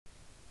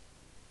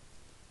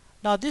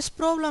Now this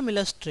problem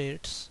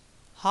illustrates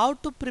how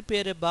to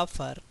prepare a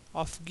buffer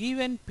of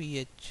given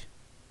pH.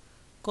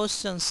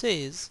 Question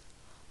says,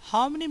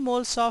 how many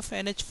moles of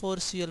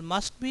NH4Cl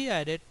must be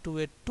added to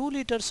a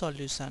 2-liter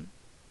solution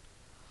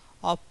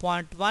of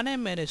 0.1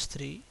 m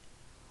NH3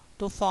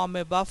 to form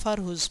a buffer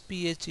whose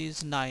pH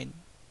is 9.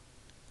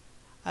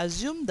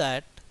 Assume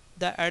that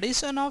the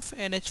addition of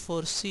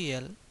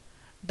NH4Cl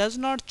does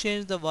not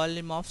change the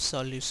volume of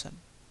solution.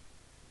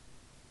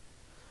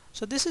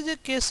 So this is a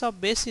case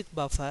of basic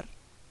buffer.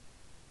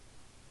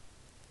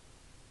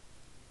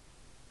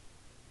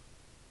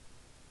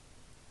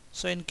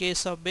 So in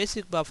case of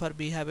basic buffer,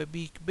 we have a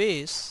weak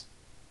base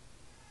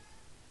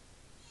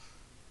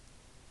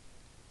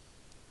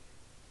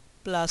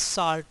plus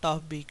salt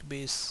of weak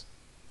base.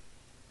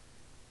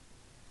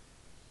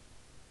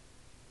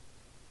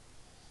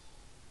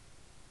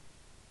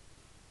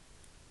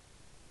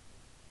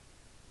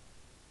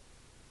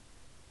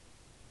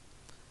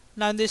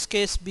 Now in this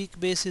case, weak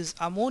base is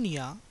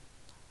ammonia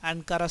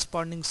and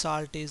corresponding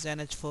salt is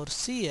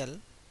NH4Cl.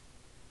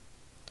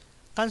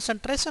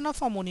 Concentration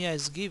of ammonia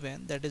is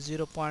given, that is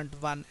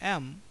 0.1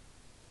 m.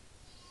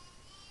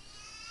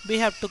 We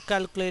have to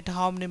calculate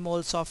how many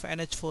moles of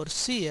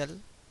NH4Cl,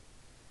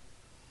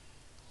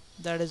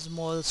 that is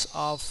moles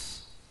of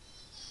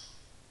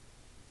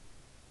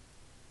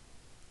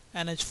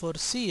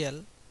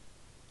NH4Cl.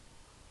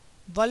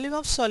 Volume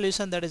of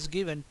solution, that is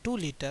given 2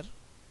 liter.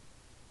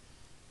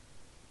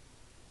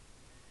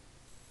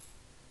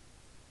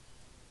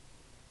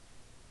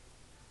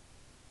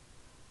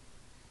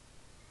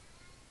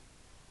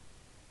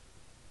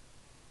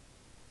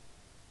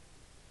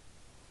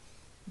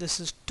 This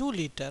is 2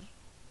 liter.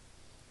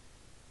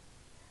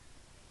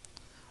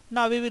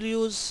 Now we will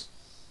use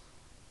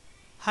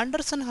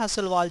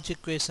Henderson-Hasselbalch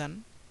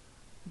equation,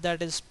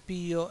 that is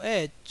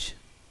POH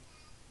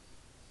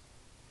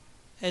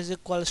is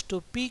equals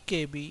to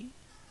pKb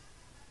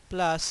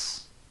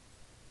plus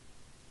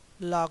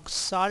log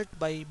salt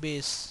by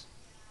base.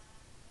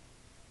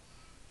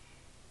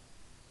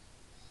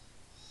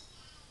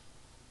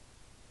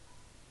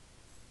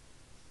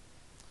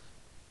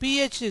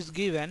 pH is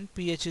given,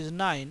 pH is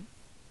 9.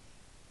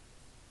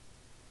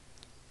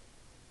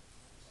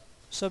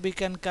 So we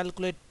can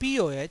calculate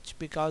POH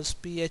because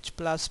pH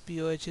plus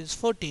POH is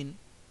 14.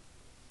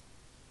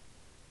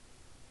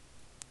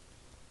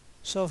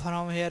 So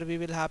from here we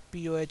will have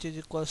POH is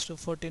equals to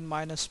 14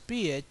 minus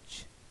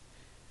pH.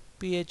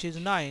 pH is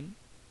 9.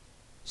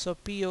 So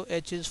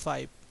POH is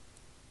 5.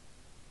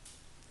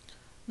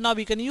 Now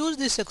we can use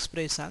this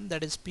expression,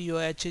 that is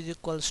POH is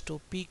equals to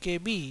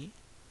pKb.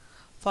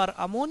 For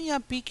ammonia,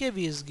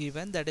 pKb is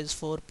given, that is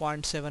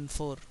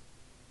 4.74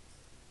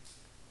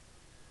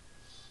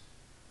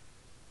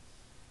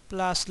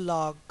 plus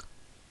log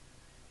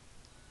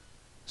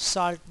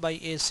salt by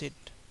acid.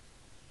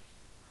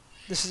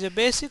 This is a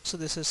basic, so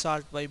this is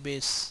salt by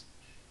base.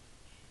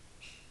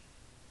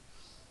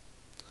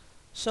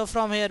 So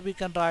from here we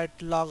can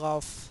write log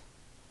of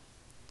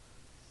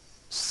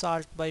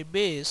salt by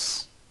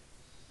base.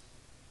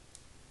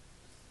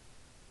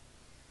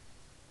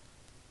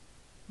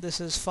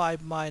 This is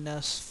 5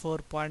 minus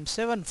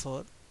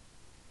 4.74,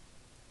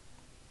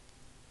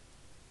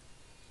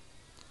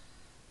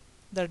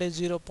 that is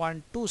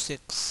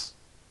 0.26.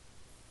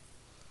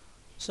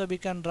 So we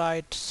can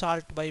write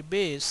salt by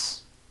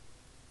base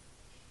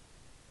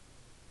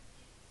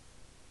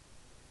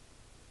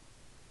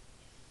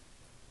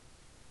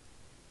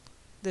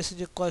this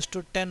is equals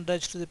to 10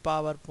 raised to the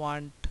power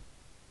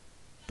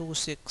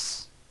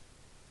 0.26.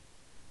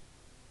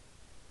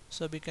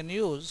 So we can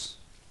use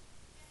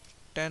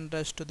 10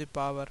 raised to the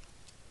power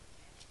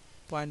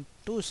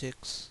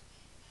 0.26.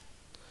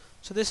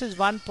 So this is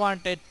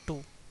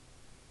 1.82.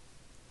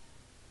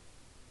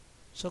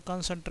 So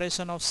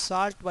concentration of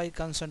salt by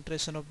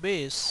concentration of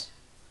base,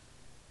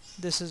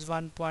 this is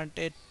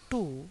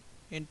 1.82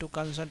 into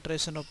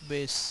concentration of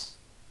base.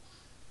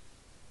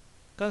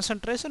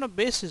 Concentration of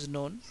base is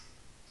known,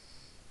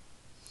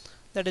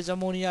 that is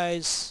ammonia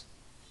is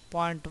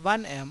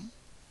 0.1 m.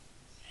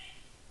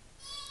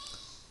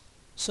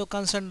 So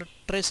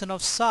concentration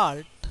of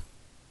salt,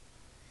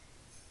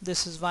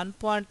 this is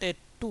 1.82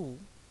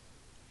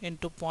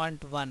 into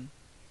 0.1.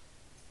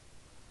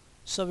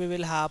 So we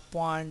will have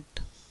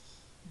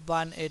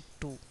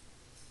 0.182.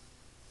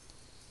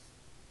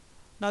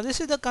 Now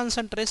this is the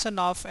concentration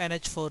of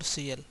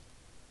NH4Cl.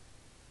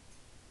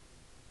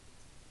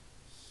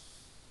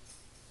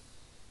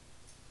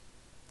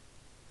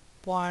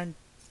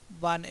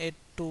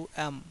 .182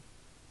 m.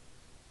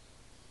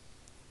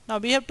 Now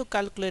we have to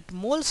calculate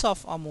moles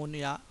of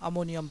ammonia,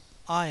 ammonium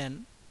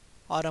ion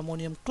or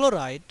ammonium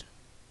chloride.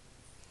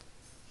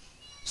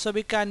 So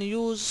we can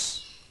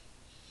use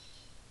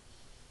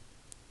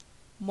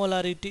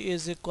molarity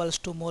is equals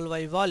to mole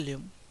by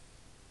volume.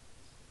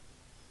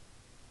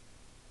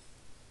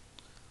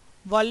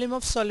 Volume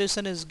of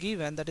solution is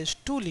given, that is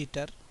 2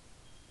 liter.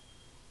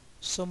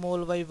 So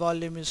mole by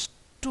volume is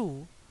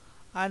 2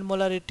 and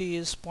molarity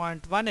is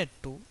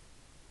 0.182.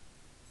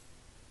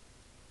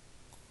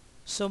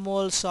 So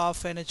moles of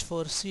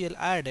NH4Cl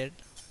added,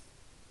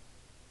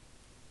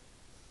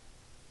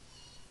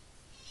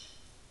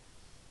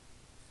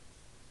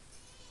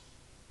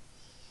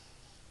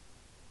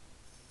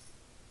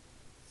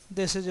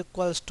 This is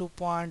equals to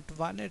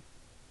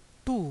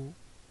 0.182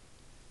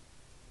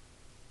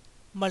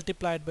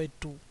 multiplied by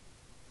 2.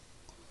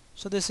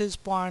 So this is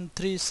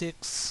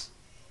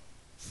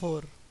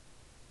 0.364.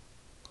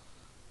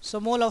 So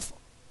mole of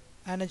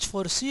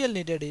NH4Cl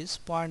needed is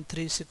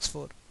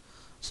 0.364.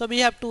 So we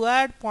have to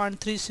add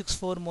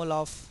 0.364 mole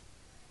of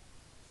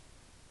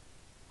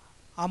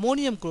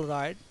ammonium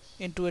chloride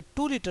into a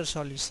 2-liter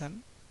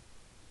solution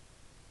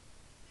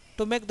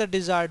to make the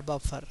desired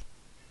buffer.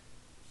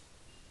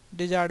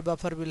 Desired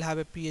buffer will have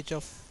a pH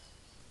of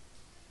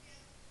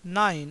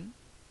 9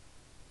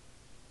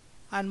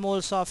 and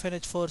moles of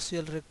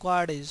NH4Cl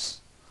required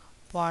is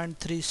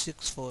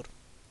 0.364.